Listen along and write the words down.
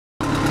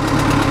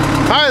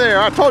Hi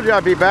there, I told you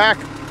I'd be back.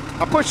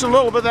 I pushed a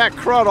little bit of that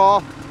crud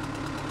off.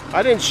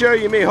 I didn't show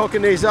you me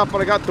hooking these up,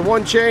 but I got the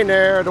one chain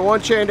there,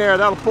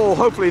 that'll pull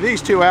hopefully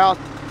these two out.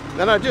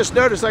 Then I just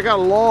noticed I got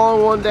a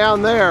long one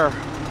down there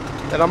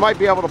that I might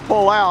be able to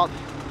pull out.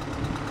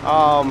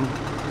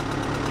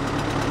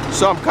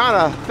 So I'm kind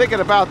of thinking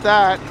about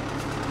that.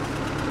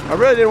 I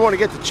really didn't want to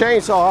get the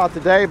chainsaw out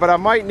today, but I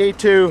might need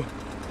to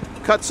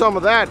cut some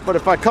of that. But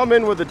if I come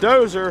in with the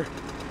dozer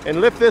and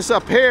lift this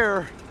up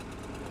here,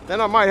 then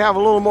I might have a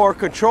little more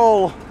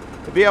control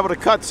to be able to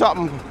cut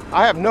something.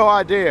 I have no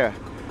idea.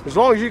 As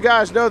long as you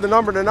guys know the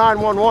number to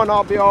 911,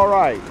 I'll be all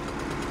right.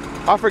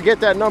 I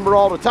forget that number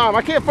all the time.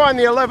 I can't find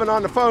the 11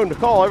 on the phone to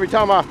call every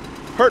time I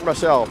hurt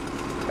myself.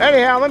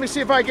 Anyhow, let me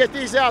see if I get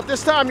these out.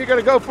 This time you're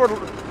gonna go for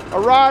a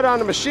ride on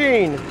the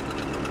machine.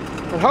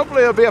 And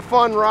hopefully it'll be a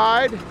fun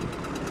ride.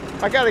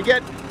 I gotta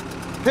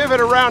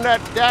pivot around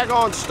that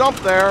daggone stump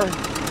there.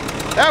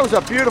 That was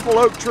a beautiful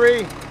oak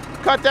tree.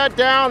 Cut that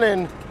down,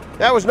 and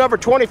that was number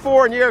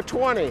 24 in year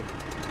 20.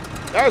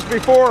 That was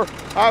before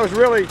I was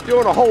really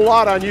doing a whole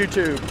lot on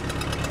YouTube.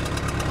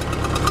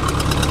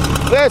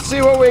 Let's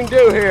see what we can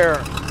do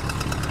here.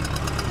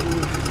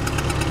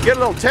 Get a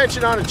little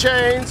tension on the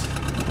chains.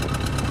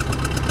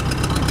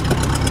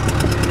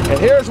 And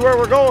here's where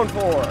we're going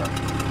for.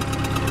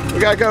 We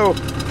gotta go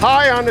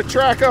high on the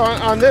track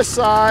on this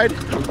side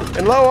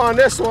and low on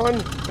this one,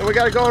 and we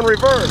gotta go in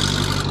reverse.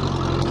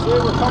 See,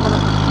 we're coming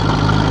up.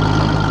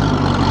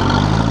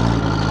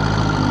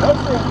 Those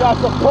things got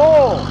some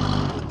pull.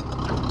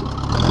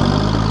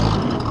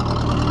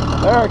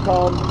 There it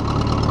comes.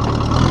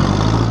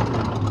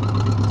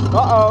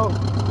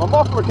 Uh-oh, my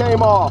muffler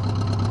came off.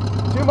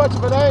 Too much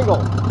of an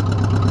angle.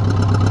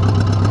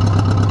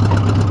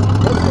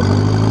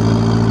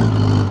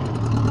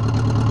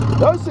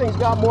 Those things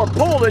got more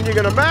pull than you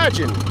can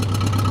imagine.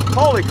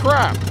 Holy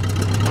crap.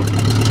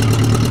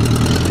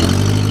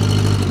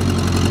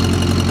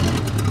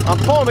 I'm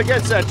pulling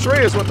against that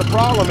tree is what the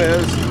problem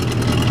is.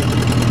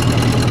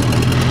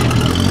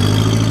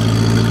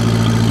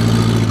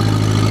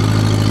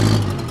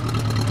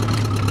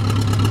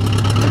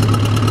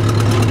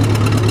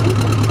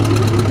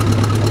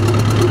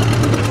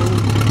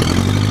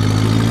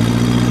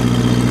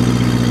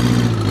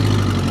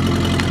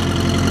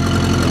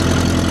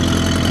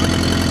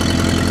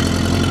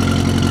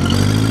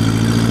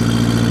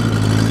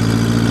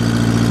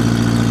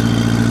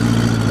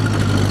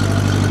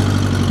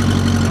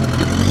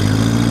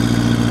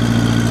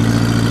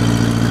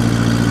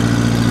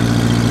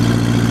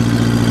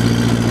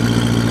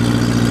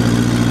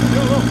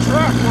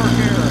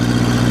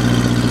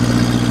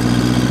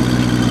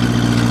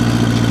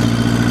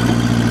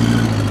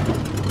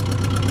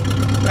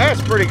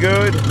 That's pretty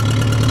good.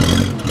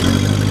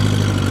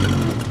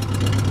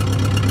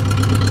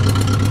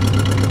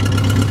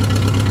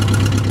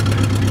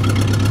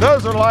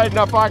 Those are light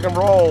enough I can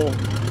roll.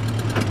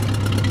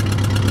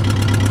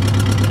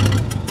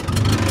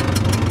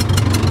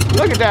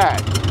 Look at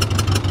that.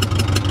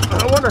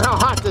 I wonder how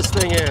hot this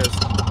thing is.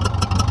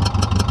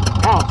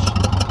 Ouch.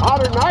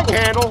 Hotter than I can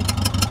handle.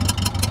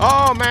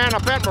 Oh man, I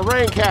bent my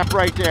rain cap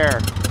right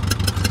there.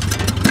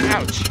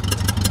 Ouch.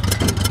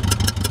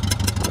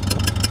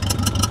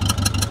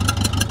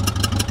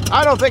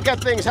 I don't think that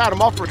thing's had a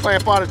muffler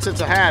clamp on it since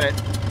I had it.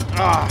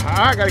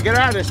 I gotta get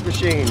out of this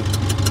machine.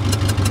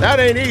 That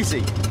ain't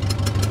easy.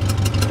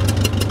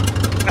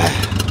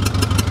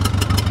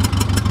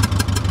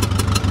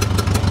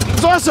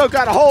 It's also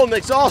got a hole in the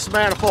exhaust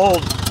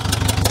manifold.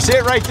 See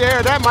it right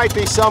there? That might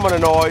be some of the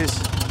noise.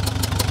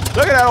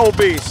 Look at that old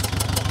beast.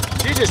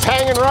 She's just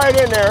hanging right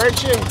in there, isn't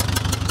she?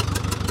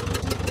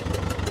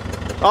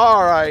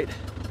 All right.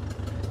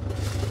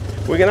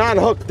 We can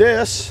unhook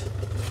this.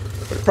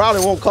 But it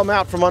probably won't come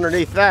out from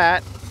underneath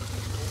that.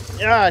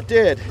 Yeah, it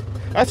did.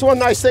 That's one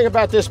nice thing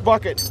about this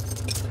bucket.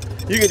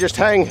 You can just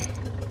hang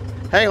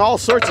all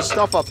sorts of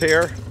stuff up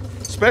here,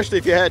 especially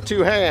if you had two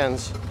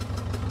hands.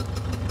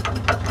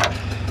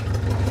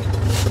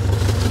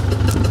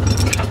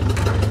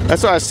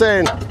 That's what I was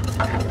saying.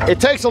 It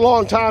takes a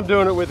long time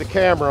doing it with the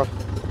camera.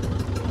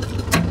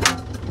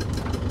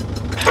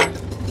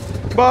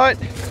 But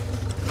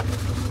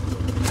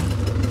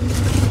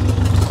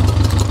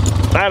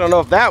I don't know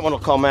if that one will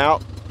come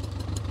out.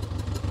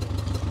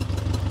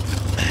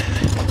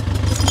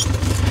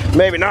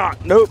 Maybe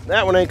not. Nope,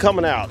 that one ain't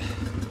coming out.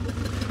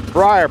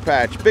 Briar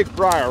patch, big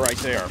briar right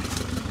there.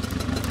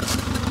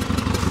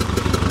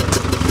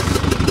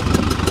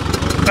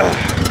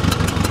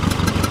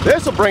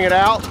 This will bring it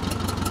out.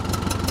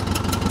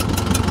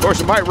 Of course,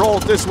 it might roll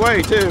it this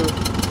way too.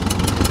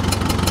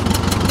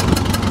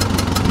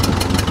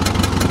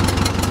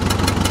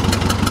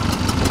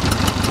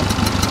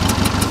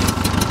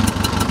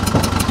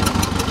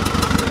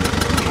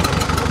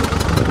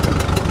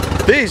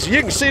 These,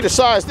 you can see the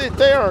size.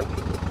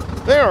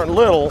 They aren't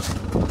little.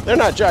 They're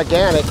not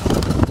gigantic.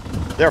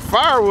 They're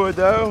firewood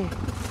though.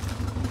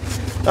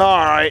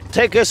 All right,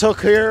 take this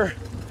hook here.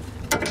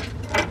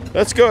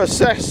 Let's go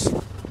assess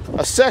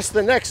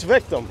the next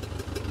victim.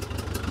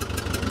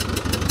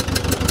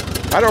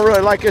 I don't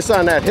really like this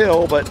on that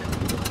hill, but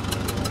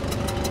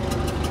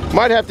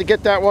Might have to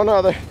get that one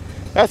other.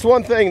 That's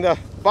one thing, the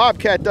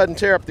Bobcat doesn't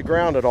tear up the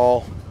ground at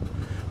all.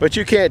 But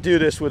you can't do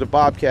this with a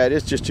Bobcat,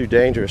 it's just too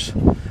dangerous.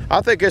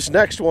 I think this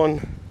next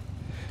one,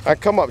 I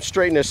come up and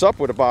straighten this up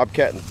with a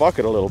Bobcat and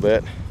bucket a little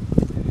bit.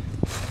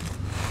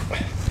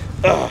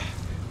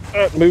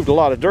 That moved a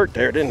lot of dirt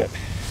there, didn't it?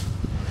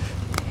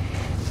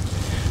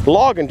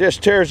 Logging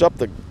just tears up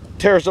the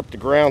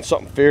ground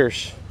something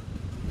fierce.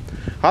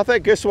 I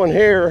think this one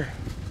here,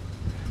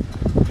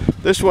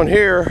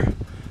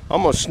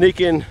 I'm gonna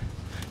sneak in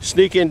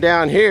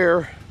down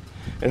here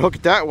and hook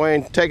it that way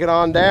and take it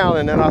on down,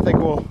 and then I think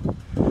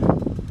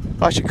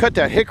I should cut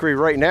that hickory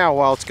right now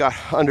while it's got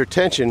under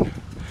tension.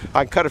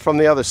 I can cut it from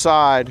the other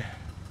side.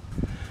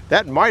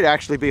 That might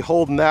actually be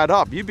holding that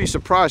up. You'd be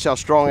surprised how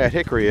strong that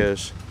hickory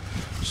is.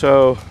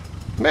 So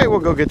maybe we'll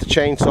go get the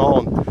chainsaw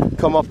and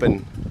come up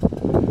and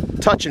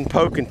touch and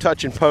poke and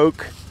touch and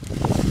poke.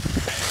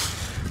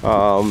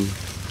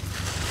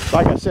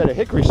 Like I said, a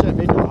hickory sent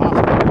me to the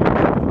hospital.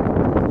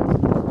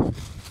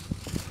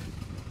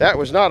 That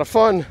was not a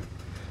fun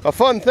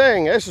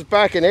thing. This was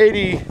back in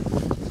 80,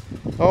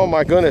 oh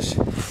my goodness,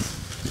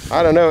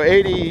 I don't know,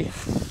 80,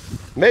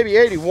 maybe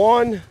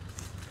 81.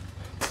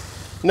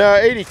 No,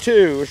 82.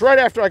 It was right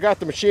after I got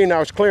the machine. I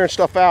was clearing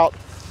stuff out,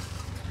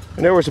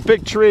 and there was a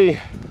big tree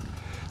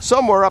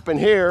somewhere up in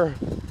here.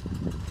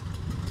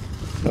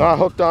 And I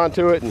hooked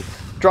onto it and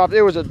dropped.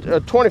 It was a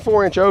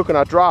 24-inch oak, and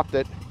I dropped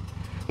it.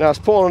 And I was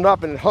pulling it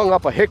up, and it hung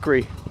up a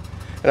hickory.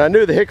 And I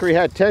knew the hickory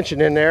had tension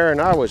in there, and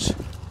I was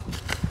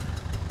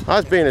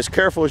being as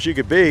careful as you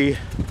could be,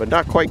 but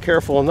not quite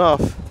careful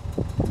enough.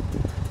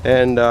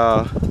 And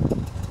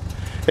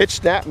it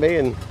snapped me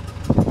and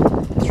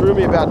threw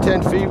me about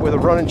 10 feet with a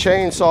running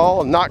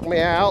chainsaw and knocked me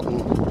out,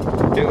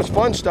 and it was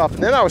fun stuff.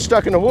 And then I was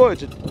stuck in the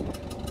woods.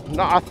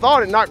 I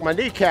thought it knocked my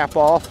kneecap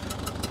off,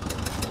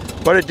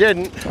 but it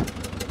didn't.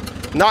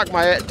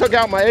 Took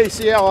out my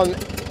ACL and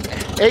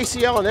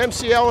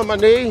MCL in my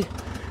knee.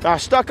 And I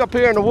was stuck up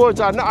here in the woods.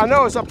 I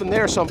know it's up in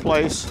there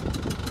someplace.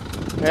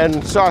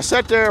 And so I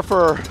sat there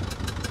for,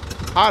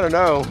 I don't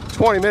know,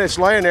 20 minutes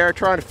laying there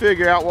trying to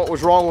figure out what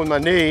was wrong with my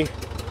knee.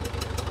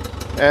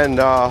 And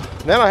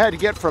then I had to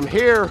get from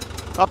here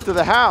up to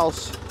the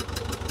house.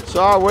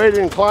 So I waited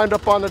and climbed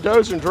up on the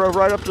dozer and drove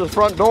right up to the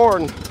front door,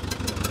 and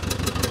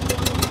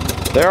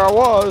there I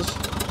was,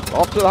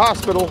 off to the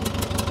hospital.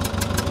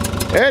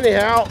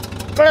 Anyhow,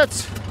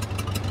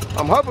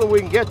 I'm hoping we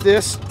can get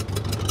this.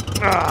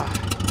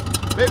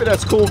 Maybe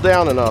that's cooled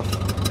down enough.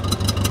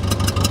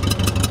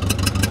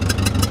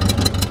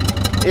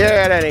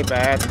 Yeah, that ain't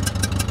bad.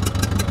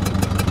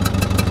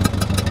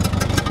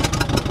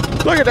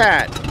 Look at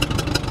that.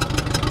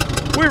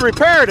 We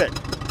repaired it.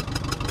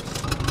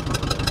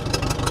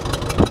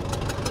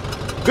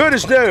 Good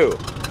as new.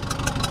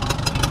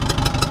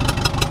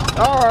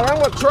 All right, I'm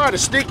going to try to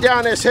sneak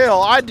down this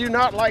hill. I do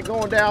not like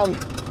going down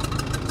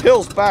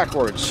hills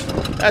backwards.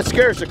 That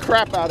scares the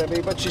crap out of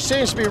me, but she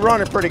seems to be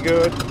running pretty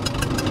good.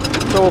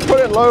 So we'll put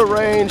it in low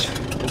range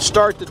and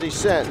start the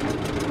descent.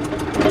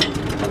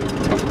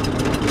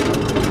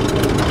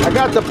 I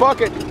got the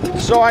bucket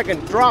so I can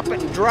drop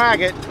it and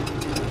drag it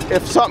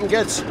if something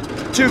gets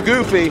too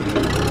goofy.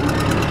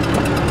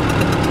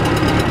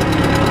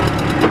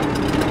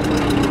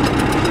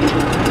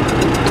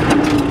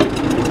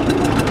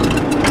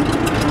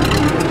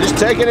 Just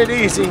taking it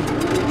easy.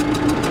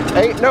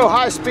 Ain't no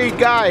high-speed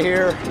guy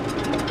here.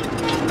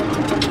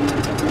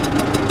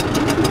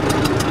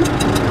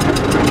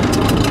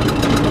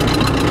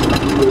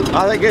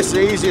 I think it's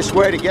the easiest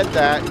way to get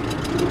that.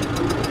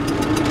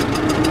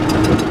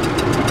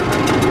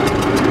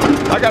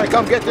 I gotta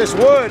come get this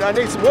wood. I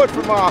need some wood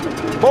for my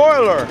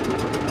boiler.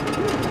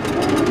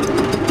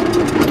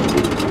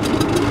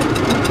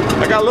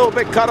 I got a little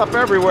bit cut up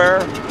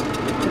everywhere.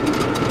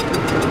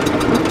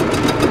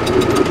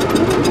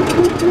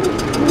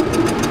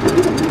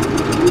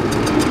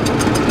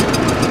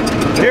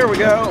 Here we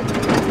go.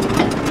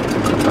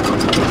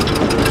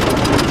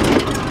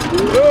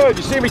 Good,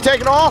 you see me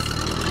taking off?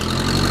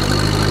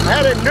 I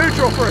had it in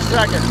neutral for a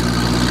second.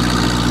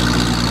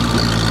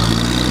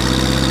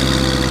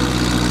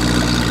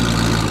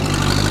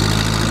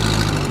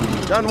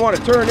 Doesn't want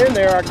to turn in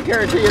there, I can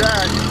guarantee you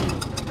that.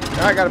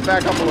 Now I got to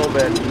back up a little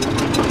bit.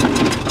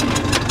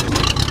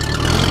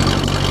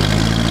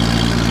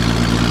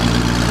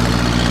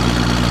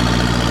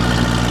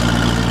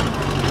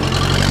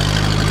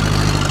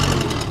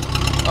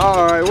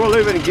 All right, we'll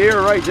leave it in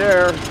gear right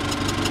there.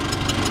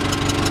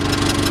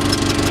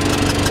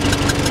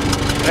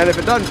 And if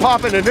it doesn't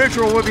pop into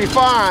neutral, we'll be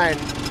fine.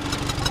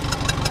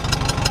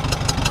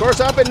 Of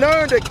course, I've been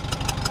known to,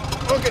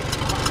 look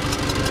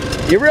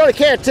at, you really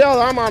can't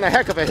tell I'm on a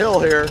heck of a hill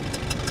here.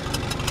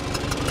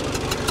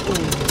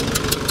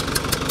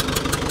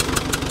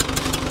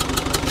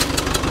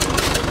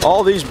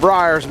 All these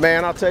briars,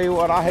 man, I'll tell you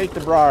what, I hate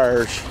the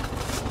briars.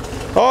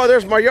 Oh,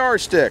 there's my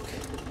yardstick.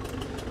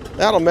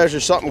 That'll measure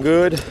something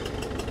good.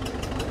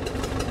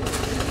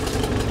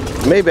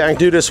 Maybe I can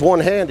do this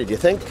one-handed, you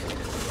think?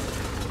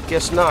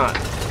 Guess not.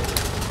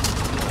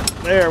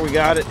 There, we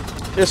got it.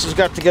 This has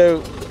got to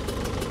go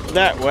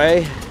that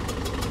way.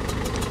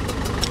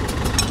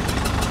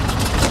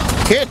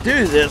 Can't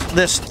do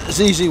this as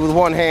easy with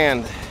one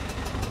hand.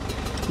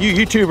 You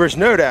YouTubers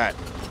know that.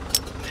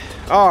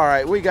 All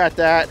right, we got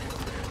that.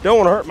 Don't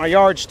want to hurt my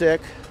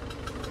yardstick.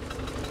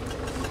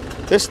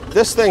 This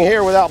thing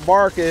here without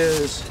bark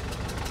is,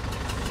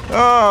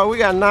 oh, we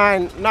got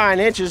 9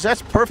 inches.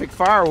 That's perfect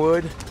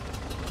firewood.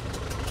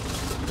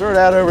 Throw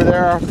that over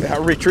there.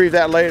 I'll retrieve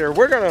that later.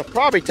 We're gonna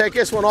probably take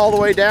this one all the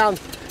way down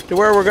to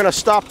where we're gonna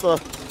stop the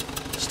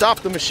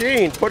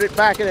machine, put it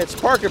back in its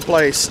parking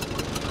place.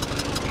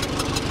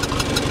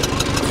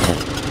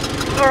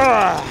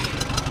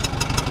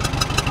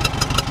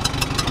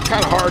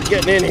 Kind of hard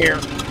getting in here.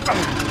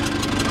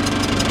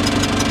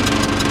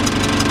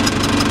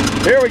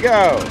 Here we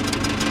go.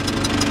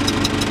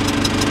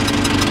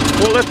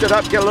 We'll lift it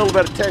up, get a little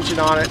bit of tension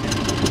on it.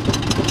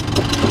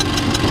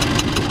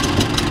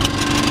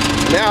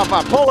 Now if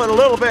I pull it a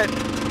little bit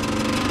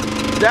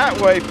that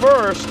way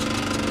first,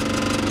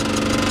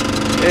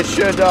 it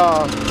should,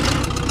 of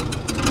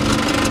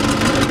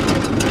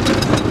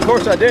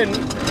course I didn't,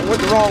 I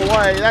went the wrong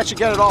way. That should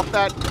get it off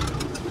that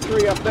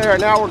tree up there.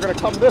 Now we're gonna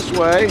come this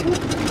way.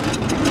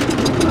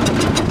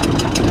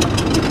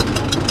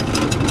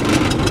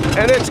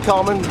 And it's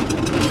coming.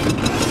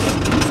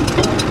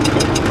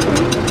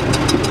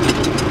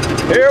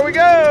 Here we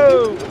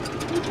go.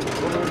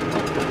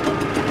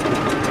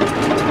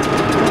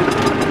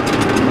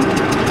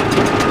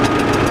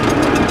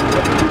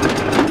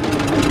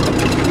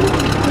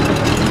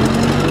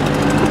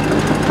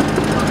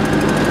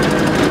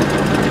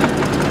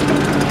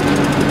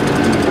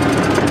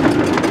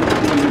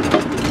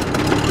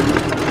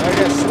 I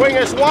guess swing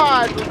is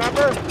wide,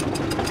 remember?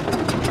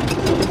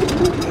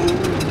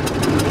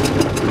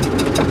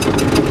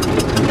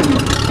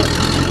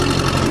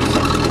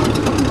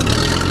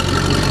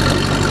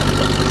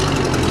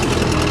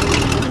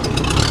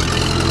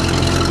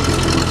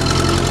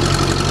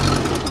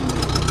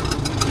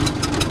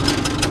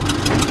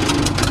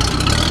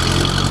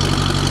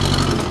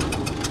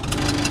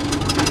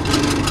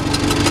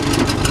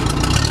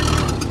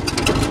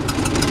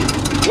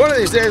 One of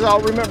these days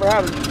I'll remember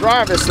how to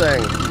drive this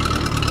thing.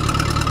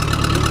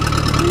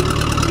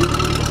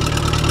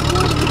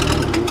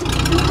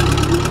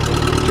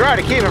 Try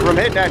to keep it from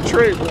hitting that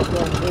tree.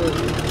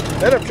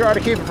 Then I'm trying to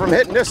keep it from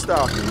hitting this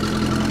stuff.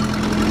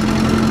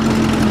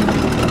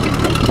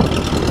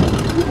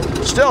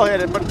 Still hit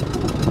it, but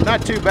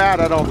not too bad,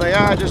 I don't think.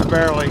 Just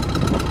barely.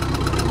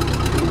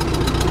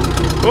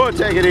 We'll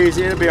take it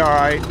easy, it'll be all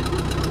right.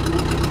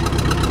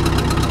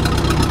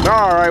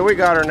 All right, we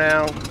got her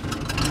now.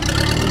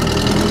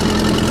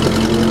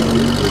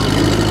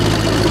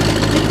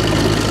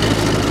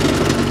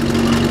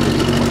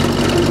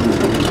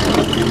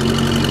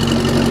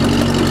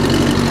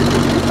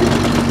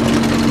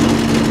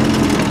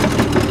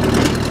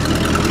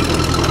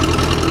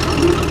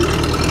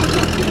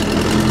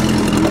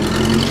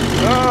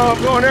 Oh,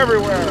 I'm going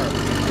everywhere.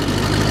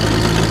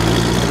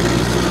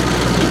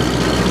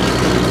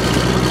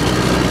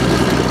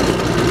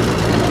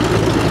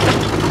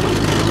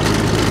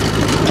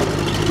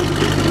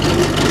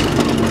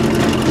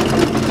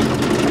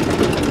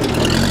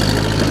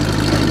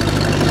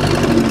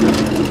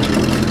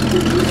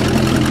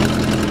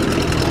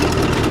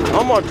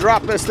 I'm going to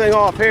drop this thing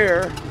off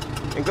here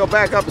and go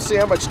back up and see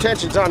how much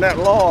tension's on that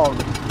log.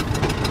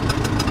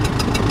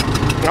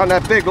 On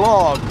that big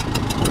log.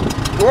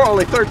 We're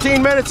only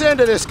 13 minutes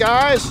into this,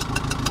 guys.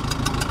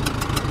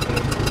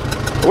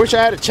 I wish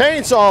I had a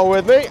chainsaw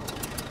with me,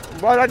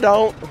 but I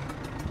don't.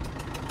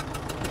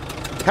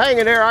 Hang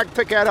in there, I can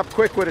pick that up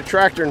quick with a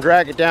tractor and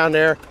drag it down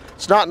there.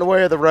 It's not in the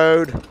way of the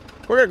road.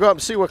 We're gonna go up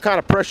and see what kind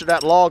of pressure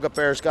that log up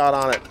there's got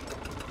on it.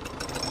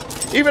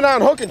 Even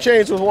on hooking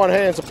chains with one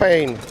hand's a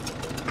pain.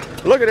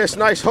 Look at this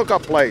nice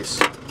hookup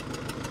place.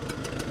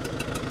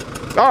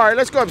 All right,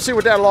 let's go up and see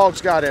what that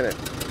log's got in it.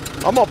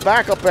 I'm gonna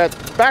back up that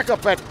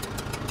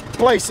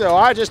place though.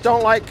 I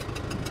don't like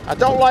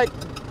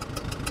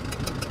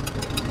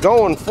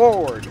going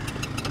forward.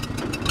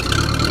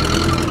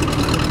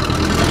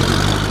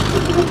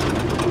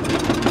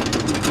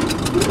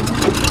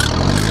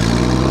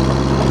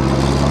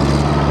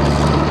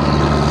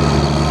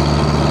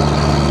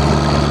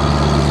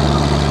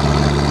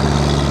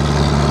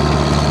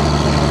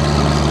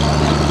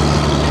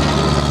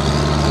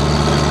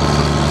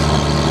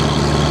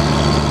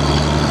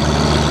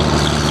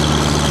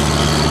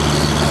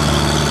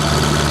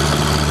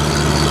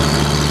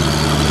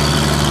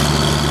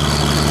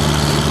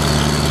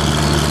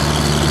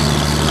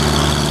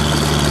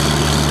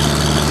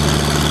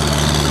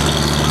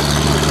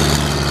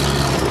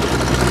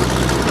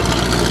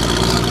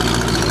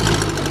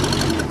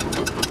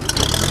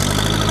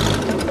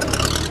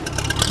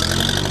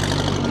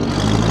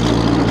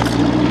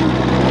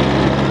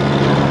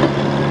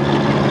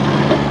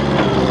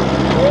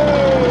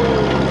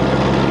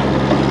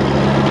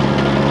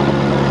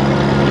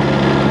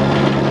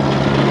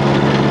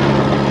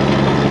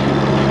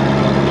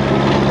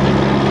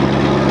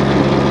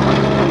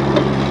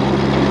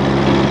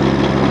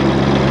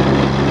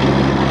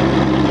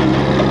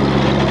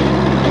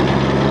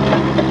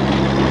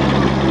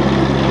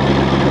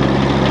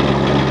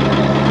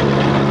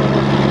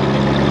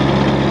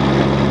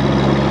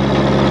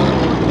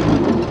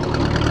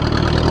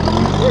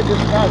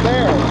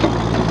 man.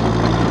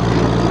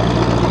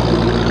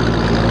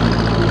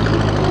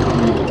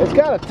 It's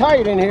kind of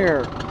tight in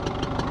here.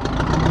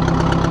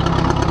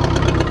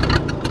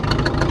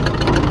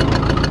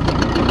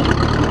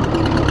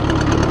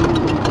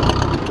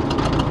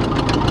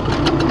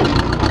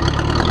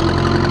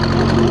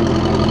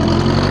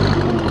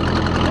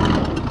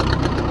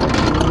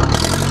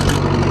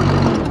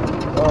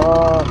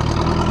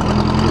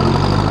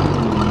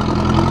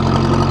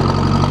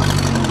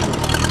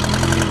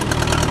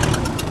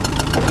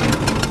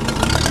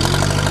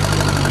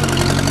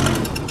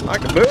 I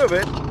can move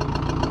it.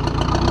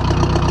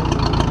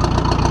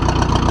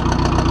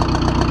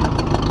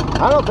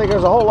 I don't think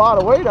there's a whole lot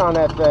of weight on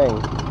that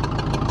thing.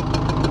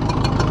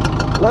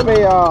 Let me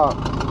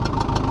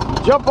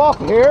jump off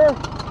here.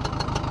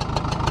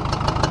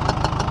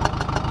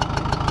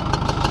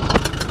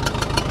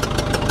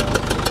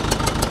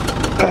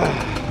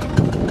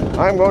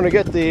 I'm going to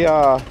get the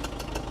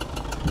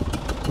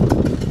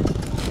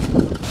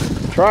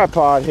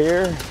tripod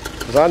here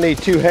because I need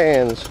two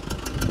hands.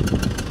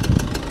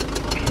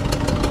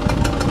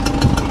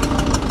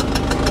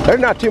 There's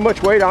not too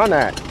much weight on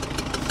that.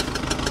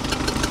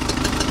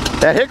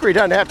 That hickory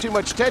doesn't have too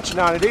much tension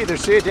on it either.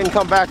 See, it didn't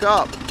come back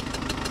up.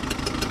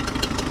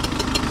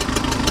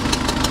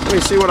 Let me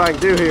see what I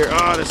can do here.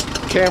 Oh, this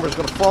camera's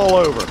gonna fall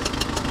over.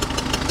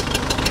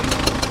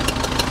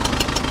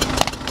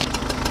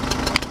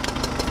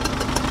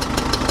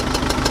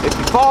 If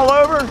you fall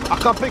over, I'll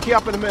come pick you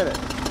up in a minute.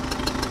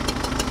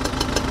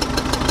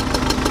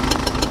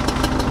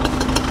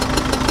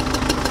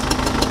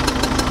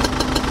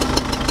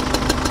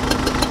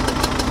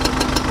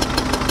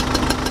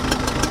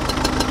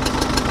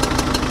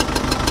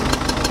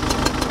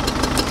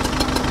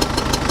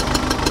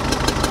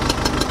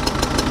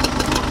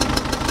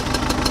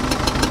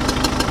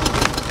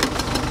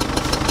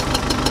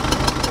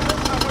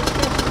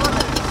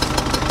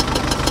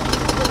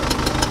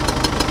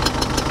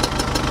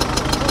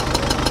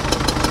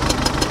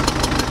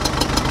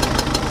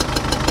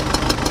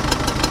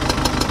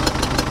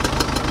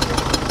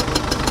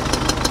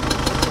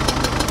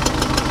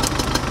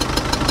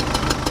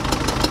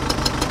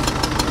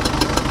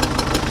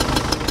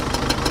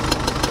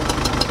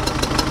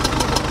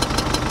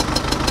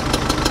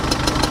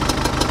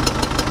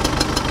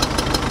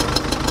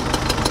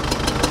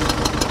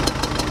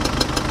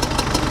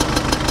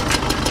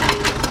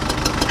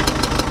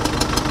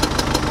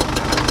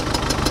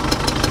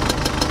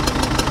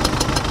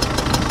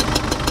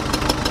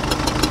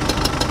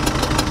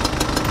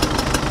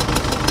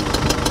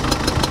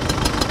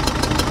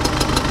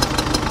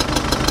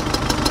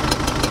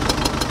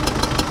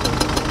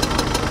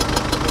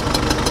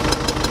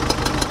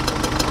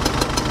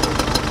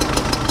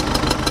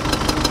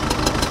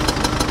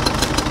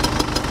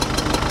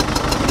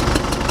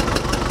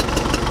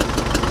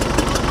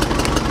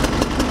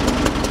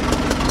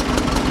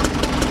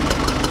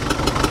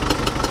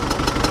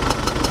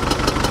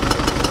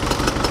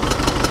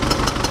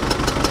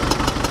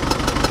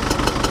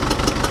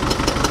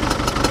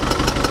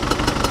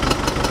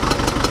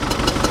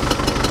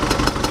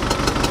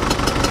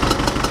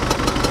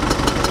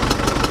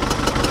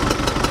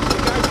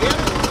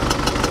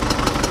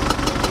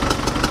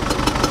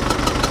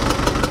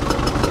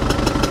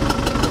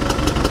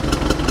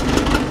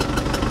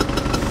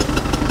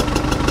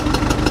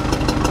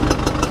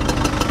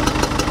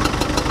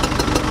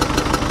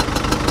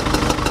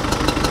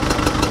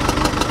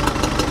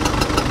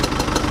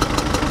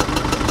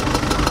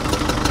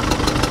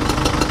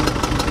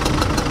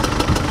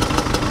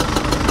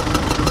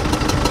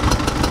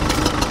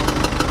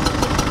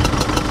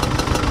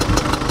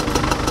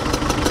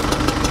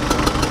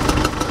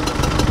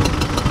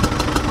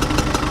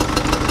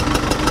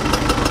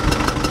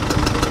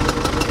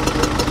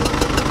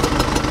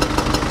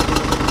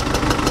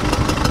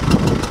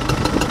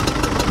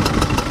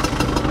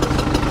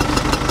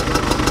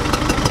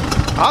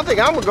 I think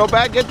I'm gonna go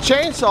back and get the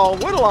chainsaw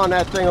and whittle on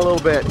that thing a little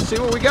bit and see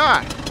what we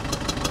got.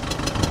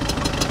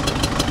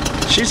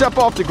 She's up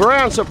off the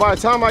ground, so by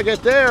the time I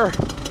get there,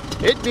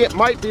 it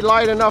might be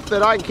light enough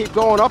that I can keep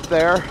going up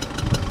there.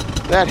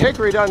 That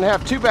hickory doesn't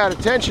have too bad a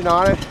tension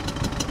on it.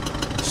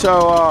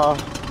 So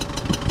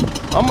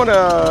I'm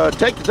gonna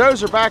take the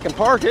dozer back and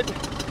park it,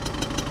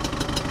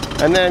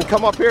 and then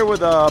come up here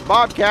with a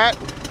bobcat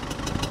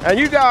and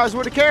you guys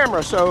with a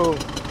camera. So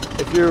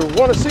if you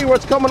want to see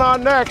what's coming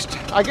on next,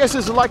 I guess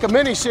this is like a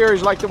mini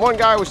series, like the one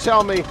guy was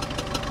telling me.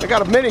 They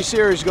got a mini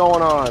series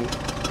going on.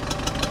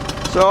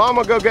 So I'm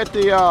gonna go get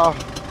the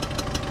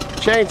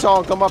chainsaw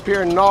and come up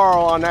here and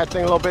gnarl on that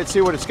thing a little bit,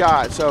 see what it's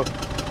got. So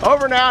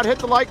over and out, hit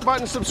the like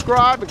button,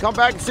 subscribe, and come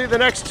back and see the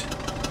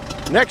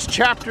next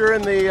chapter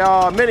in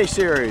the mini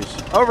series.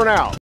 Over and out.